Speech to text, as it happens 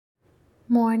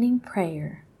Morning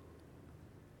Prayer,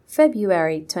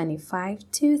 February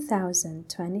 25,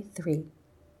 2023,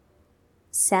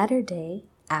 Saturday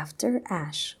after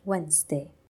Ash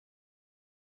Wednesday.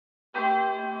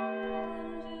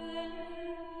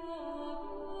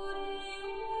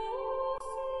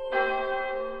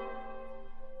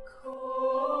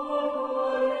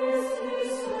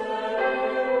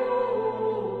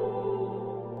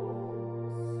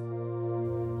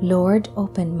 Lord,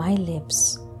 open my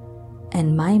lips,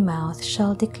 and my mouth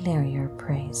shall declare your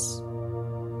praise.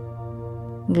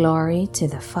 Glory to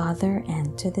the Father,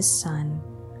 and to the Son,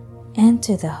 and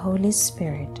to the Holy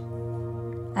Spirit,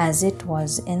 as it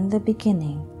was in the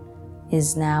beginning,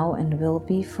 is now, and will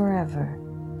be forever.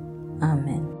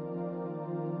 Amen.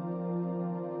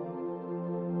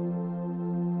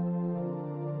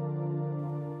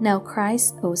 Now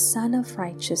Christ, O Son of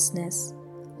Righteousness,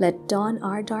 let dawn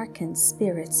our darkened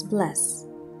spirits bless.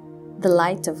 The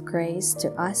light of grace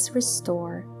to us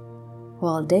restore,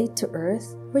 while day to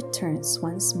earth returns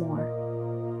once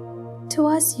more. To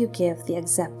us you give the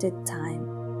accepted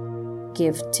time.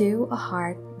 Give too a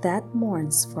heart that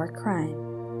mourns for crime.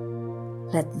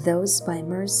 Let those by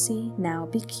mercy now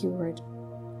be cured,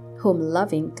 whom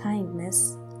loving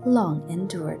kindness long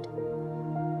endured.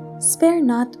 Spare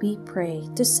not, we pray,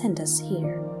 to send us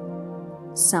here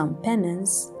some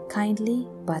penance, kindly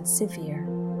but severe.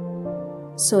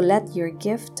 So let your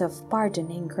gift of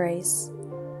pardoning grace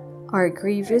our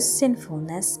grievous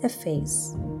sinfulness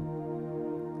efface.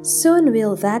 Soon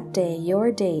will that day,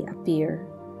 your day, appear,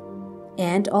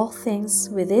 and all things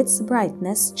with its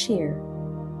brightness cheer.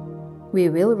 We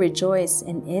will rejoice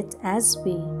in it as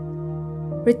we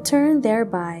return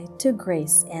thereby to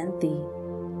grace and thee.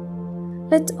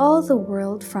 Let all the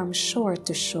world from shore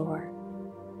to shore,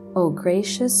 O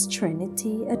gracious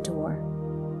Trinity, adore.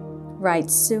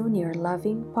 Right soon your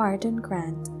loving pardon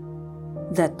grant,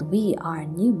 that we our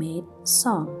new-made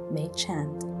song may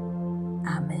chant.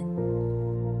 Amen.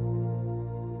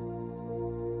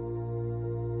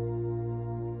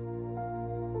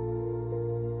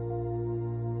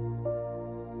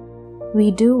 We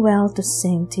do well to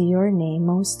sing to your name,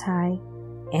 Most High,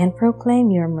 and proclaim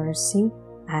your mercy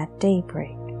at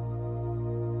daybreak.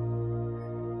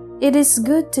 It is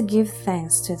good to give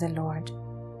thanks to the Lord,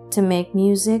 to make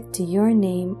music to your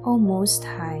name, O Most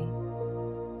High,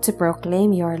 to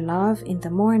proclaim your love in the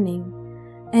morning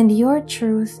and your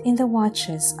truth in the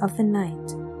watches of the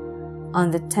night,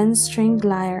 on the 10-stringed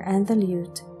lyre and the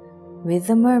lute, with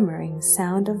the murmuring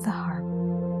sound of the harp.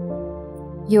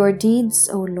 Your deeds,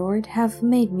 O Lord, have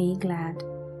made me glad.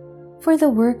 For the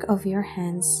work of your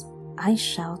hands I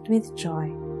shout with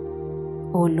joy.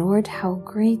 O Lord, how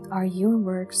great are your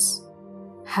works,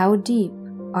 how deep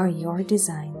are your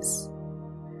designs.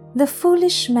 The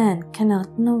foolish man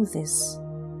cannot know this,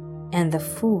 and the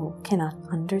fool cannot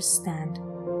understand.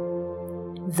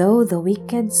 Though the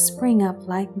wicked spring up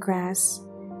like grass,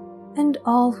 and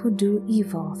all who do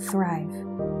evil thrive,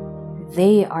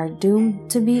 they are doomed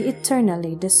to be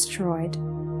eternally destroyed.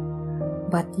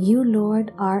 But you,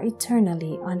 Lord, are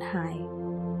eternally on high.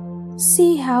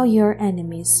 See how your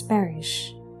enemies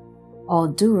perish. All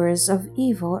doers of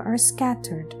evil are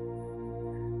scattered.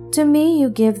 To me you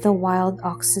give the wild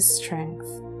ox's strength.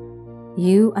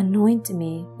 You anoint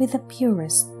me with the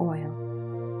purest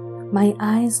oil. My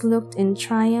eyes looked in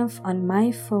triumph on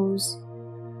my foes.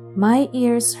 My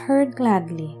ears heard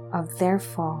gladly of their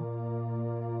fall.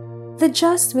 The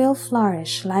just will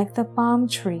flourish like the palm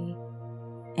tree,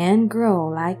 and grow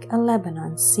like a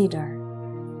Lebanon cedar.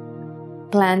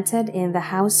 Planted in the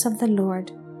house of the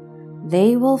Lord,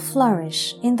 they will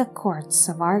flourish in the courts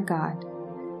of our God,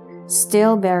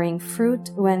 still bearing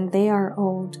fruit when they are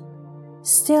old,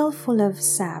 still full of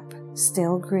sap,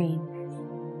 still green,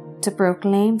 to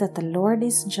proclaim that the Lord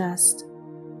is just.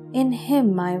 In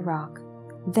him, my rock,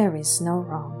 there is no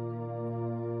wrong.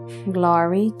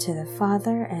 Glory to the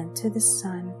Father, and to the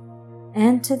Son,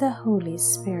 and to the Holy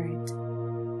Spirit,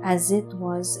 as it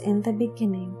was in the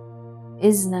beginning,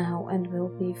 is now, and will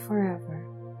be forever.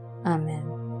 Amen.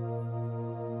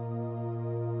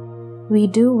 We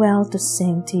do well to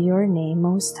sing to your name,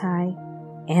 Most High,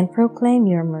 and proclaim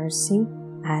your mercy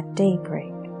at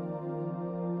daybreak.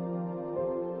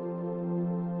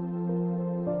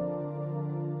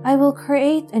 I will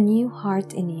create a new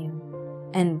heart in you,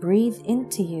 and breathe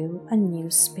into you a new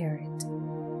spirit.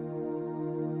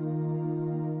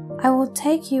 I will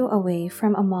take you away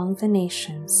from among the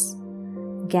nations,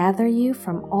 gather you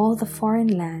from all the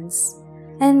foreign lands,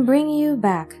 and bring you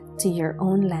back to your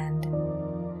own land.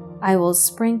 I will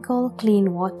sprinkle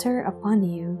clean water upon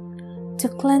you to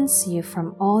cleanse you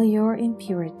from all your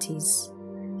impurities,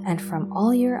 and from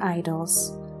all your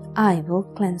idols I will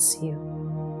cleanse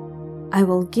you. I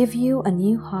will give you a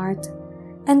new heart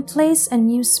and place a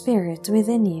new spirit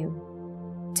within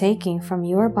you, taking from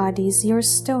your bodies your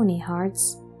stony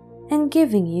hearts and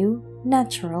giving you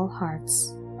natural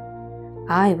hearts.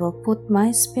 I will put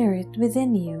my spirit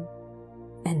within you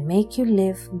and make you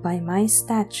live by my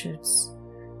statutes,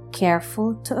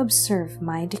 careful to observe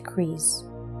my decrees.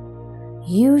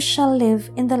 You shall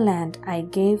live in the land I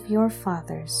gave your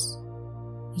fathers.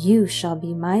 You shall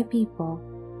be my people,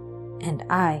 and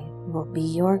I will be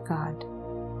your God.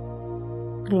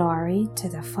 Glory to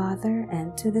the Father,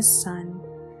 and to the Son,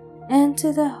 and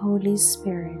to the Holy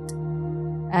Spirit,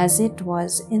 as it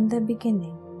was in the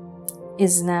beginning,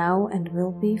 is now, and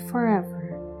will be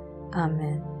forever.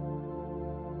 Amen.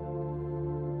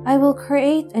 I will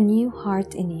create a new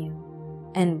heart in you,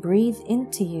 and breathe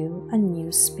into you a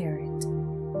new spirit.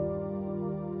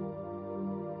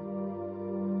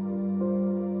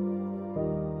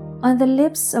 On the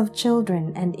lips of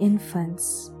children and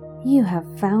infants, you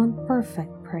have found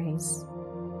perfect praise.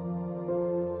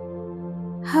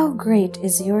 How great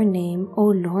is your name, O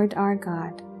Lord our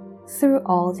God, through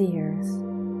all the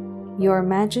earth. Your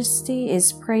majesty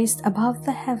is praised above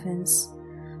the heavens,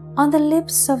 on the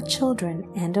lips of children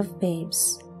and of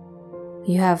babes.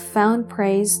 You have found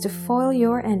praise to foil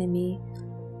your enemy,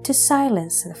 to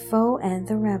silence the foe and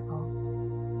the rebel.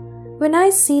 When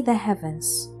I see the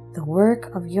heavens, the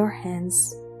work of your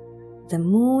hands, the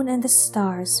moon and the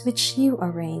stars which you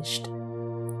arranged,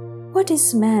 what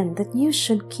is man that you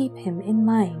should keep him in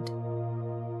mind?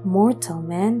 Mortal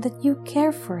man that you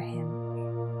care for him.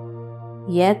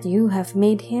 Yet you have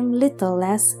made him little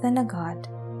less than a god.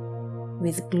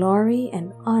 With glory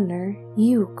and honor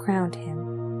you crowned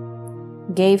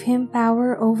him, gave him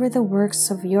power over the works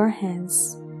of your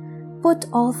hands, put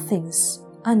all things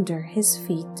under his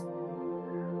feet.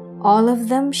 All of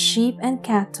them sheep and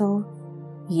cattle,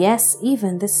 yes,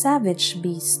 even the savage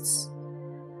beasts,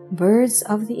 birds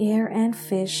of the air and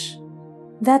fish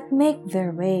that make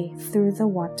their way through the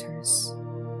waters.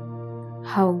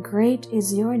 How great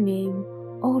is your name,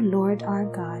 O Lord our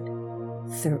God,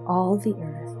 through all the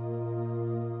earth.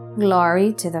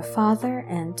 Glory to the Father,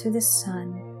 and to the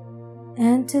Son,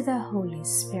 and to the Holy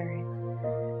Spirit,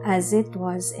 as it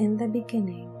was in the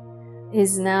beginning,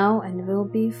 is now, and will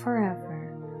be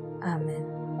forever. Amen.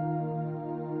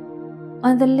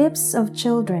 On the lips of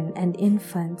children and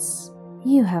infants,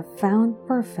 you have found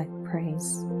perfect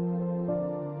praise.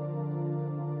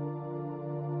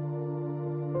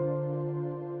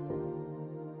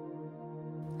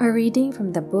 A reading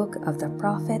from the book of the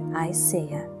prophet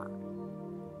Isaiah.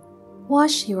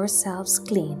 Wash yourselves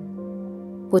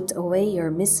clean. Put away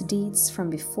your misdeeds from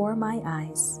before my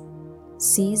eyes.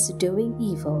 Cease doing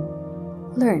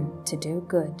evil. Learn to do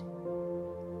good.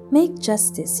 Make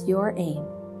justice your aim.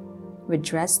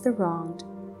 Redress the wronged.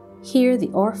 Hear the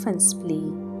orphan's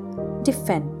plea.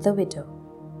 Defend the widow.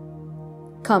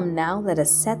 Come now, let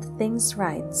us set things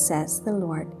right, says the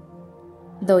Lord.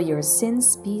 Though your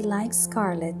sins be like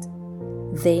scarlet,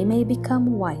 they may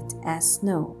become white as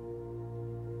snow.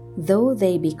 Though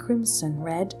they be crimson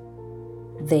red,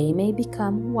 they may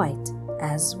become white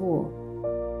as wool.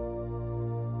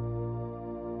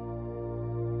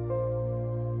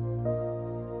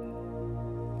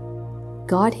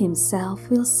 God Himself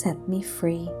will set me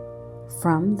free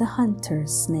from the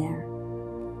hunter's snare.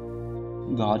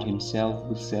 God Himself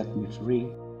will set me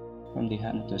free from the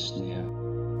hunter's snare.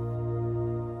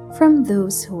 From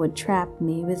those who would trap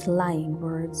me with lying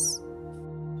words.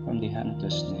 From the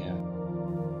hunter's snare.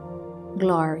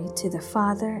 Glory to the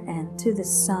Father, and to the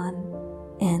Son,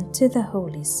 and to the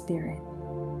Holy Spirit.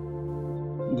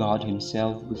 God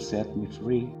Himself will set me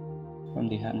free from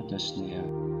the hunter's snare.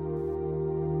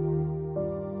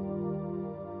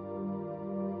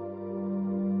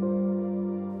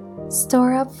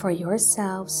 Store up for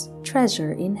yourselves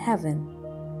treasure in heaven,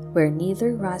 where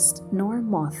neither rust nor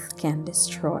moth can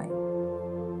destroy.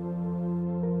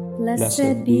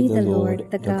 Blessed be the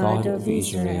Lord, the God of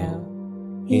Israel.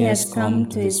 He has come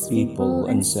to His people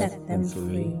and set them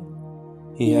free.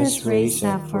 He has raised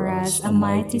up for us a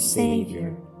mighty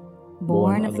Savior,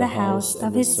 born of the house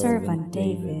of His servant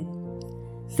David.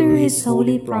 Through His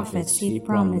holy prophets He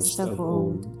promised of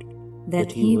old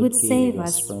that He would save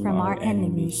us from our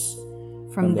enemies,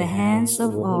 from the hands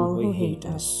of all who hate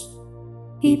us.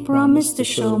 He promised to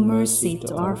show mercy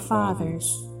to our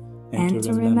fathers and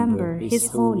to remember His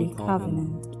holy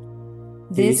covenant.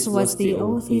 This was the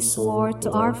oath He swore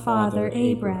to our father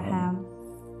Abraham,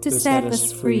 to set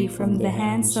us free from the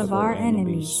hands of our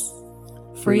enemies,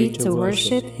 free to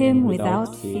worship Him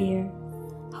without fear,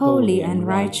 holy and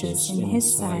righteous in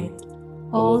His sight,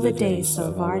 all the days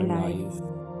of our life.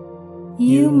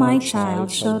 You, my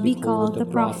child, shall be called the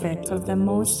prophet of the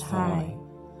Most High,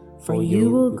 for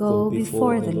you will go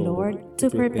before the Lord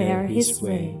to prepare His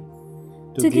way,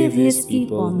 to give His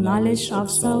people knowledge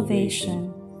of salvation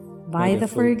by the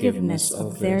forgiveness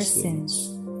of their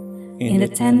sins. In the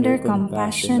tender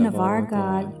compassion of our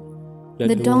God,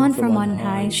 the dawn from on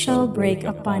high shall break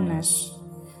upon us,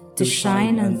 to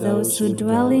shine on those who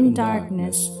dwell in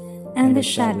darkness and the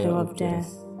shadow of death,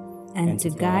 and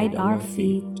to guide our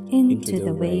feet into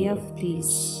the way of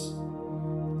peace.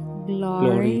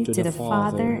 Glory to the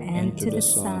Father, and to the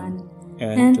Son,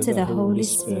 and to the Holy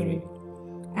Spirit,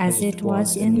 as it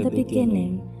was in the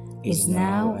beginning, is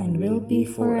now, and will be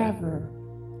forever.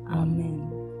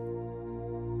 Amen.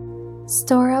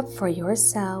 Store up for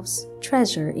yourselves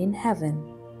treasure in heaven,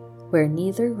 where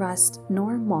neither rust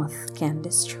nor moth can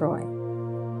destroy.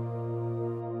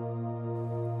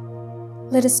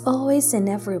 Let us always and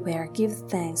everywhere give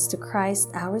thanks to Christ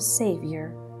our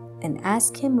Savior, and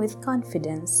ask Him with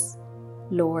confidence,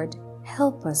 Lord,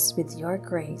 help us with your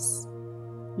grace.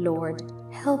 Lord,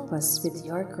 help us with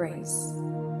your grace.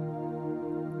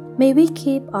 May we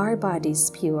keep our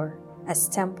bodies pure as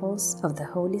temples of the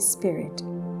Holy Spirit.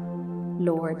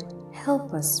 Lord,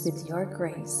 help us with your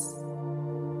grace.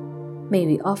 May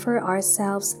we offer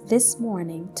ourselves this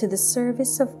morning to the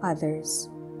service of others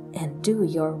and do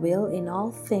your will in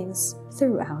all things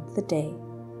throughout the day.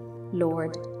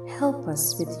 Lord, help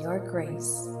us with your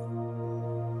grace.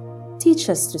 Teach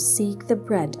us to seek the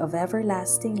bread of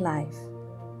everlasting life,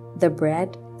 the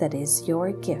bread that is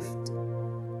your gift.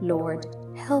 Lord,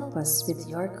 help us with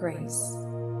your grace.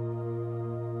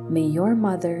 May your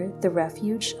Mother, the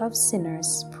refuge of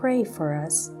sinners, pray for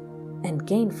us and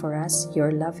gain for us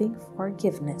your loving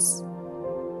forgiveness.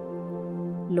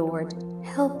 Lord,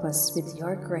 help us with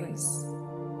your grace.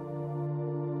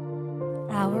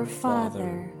 Our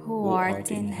Father, who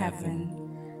art in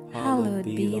heaven, hallowed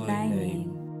be thy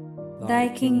name. Thy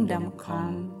kingdom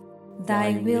come,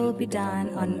 thy will be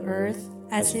done on earth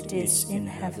as it is in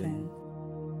heaven.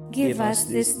 Give us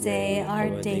this day our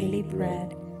daily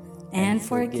bread, and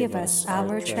forgive us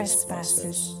our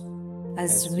trespasses,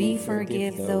 as we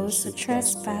forgive those who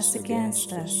trespass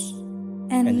against us.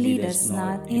 And lead us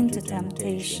not into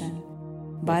temptation,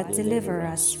 but deliver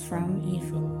us from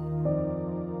evil.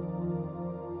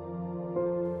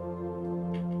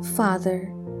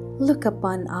 Father, look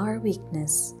upon our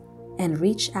weakness and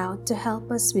reach out to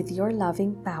help us with your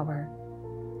loving power.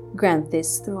 Grant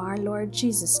this through our Lord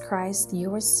Jesus Christ,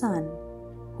 your Son,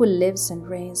 who lives and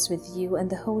reigns with you and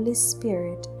the Holy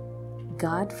Spirit,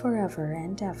 God forever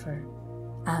and ever.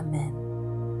 Amen.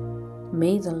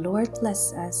 May the Lord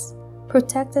bless us,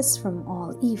 protect us from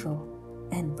all evil,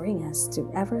 and bring us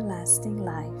to everlasting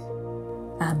life.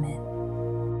 Amen.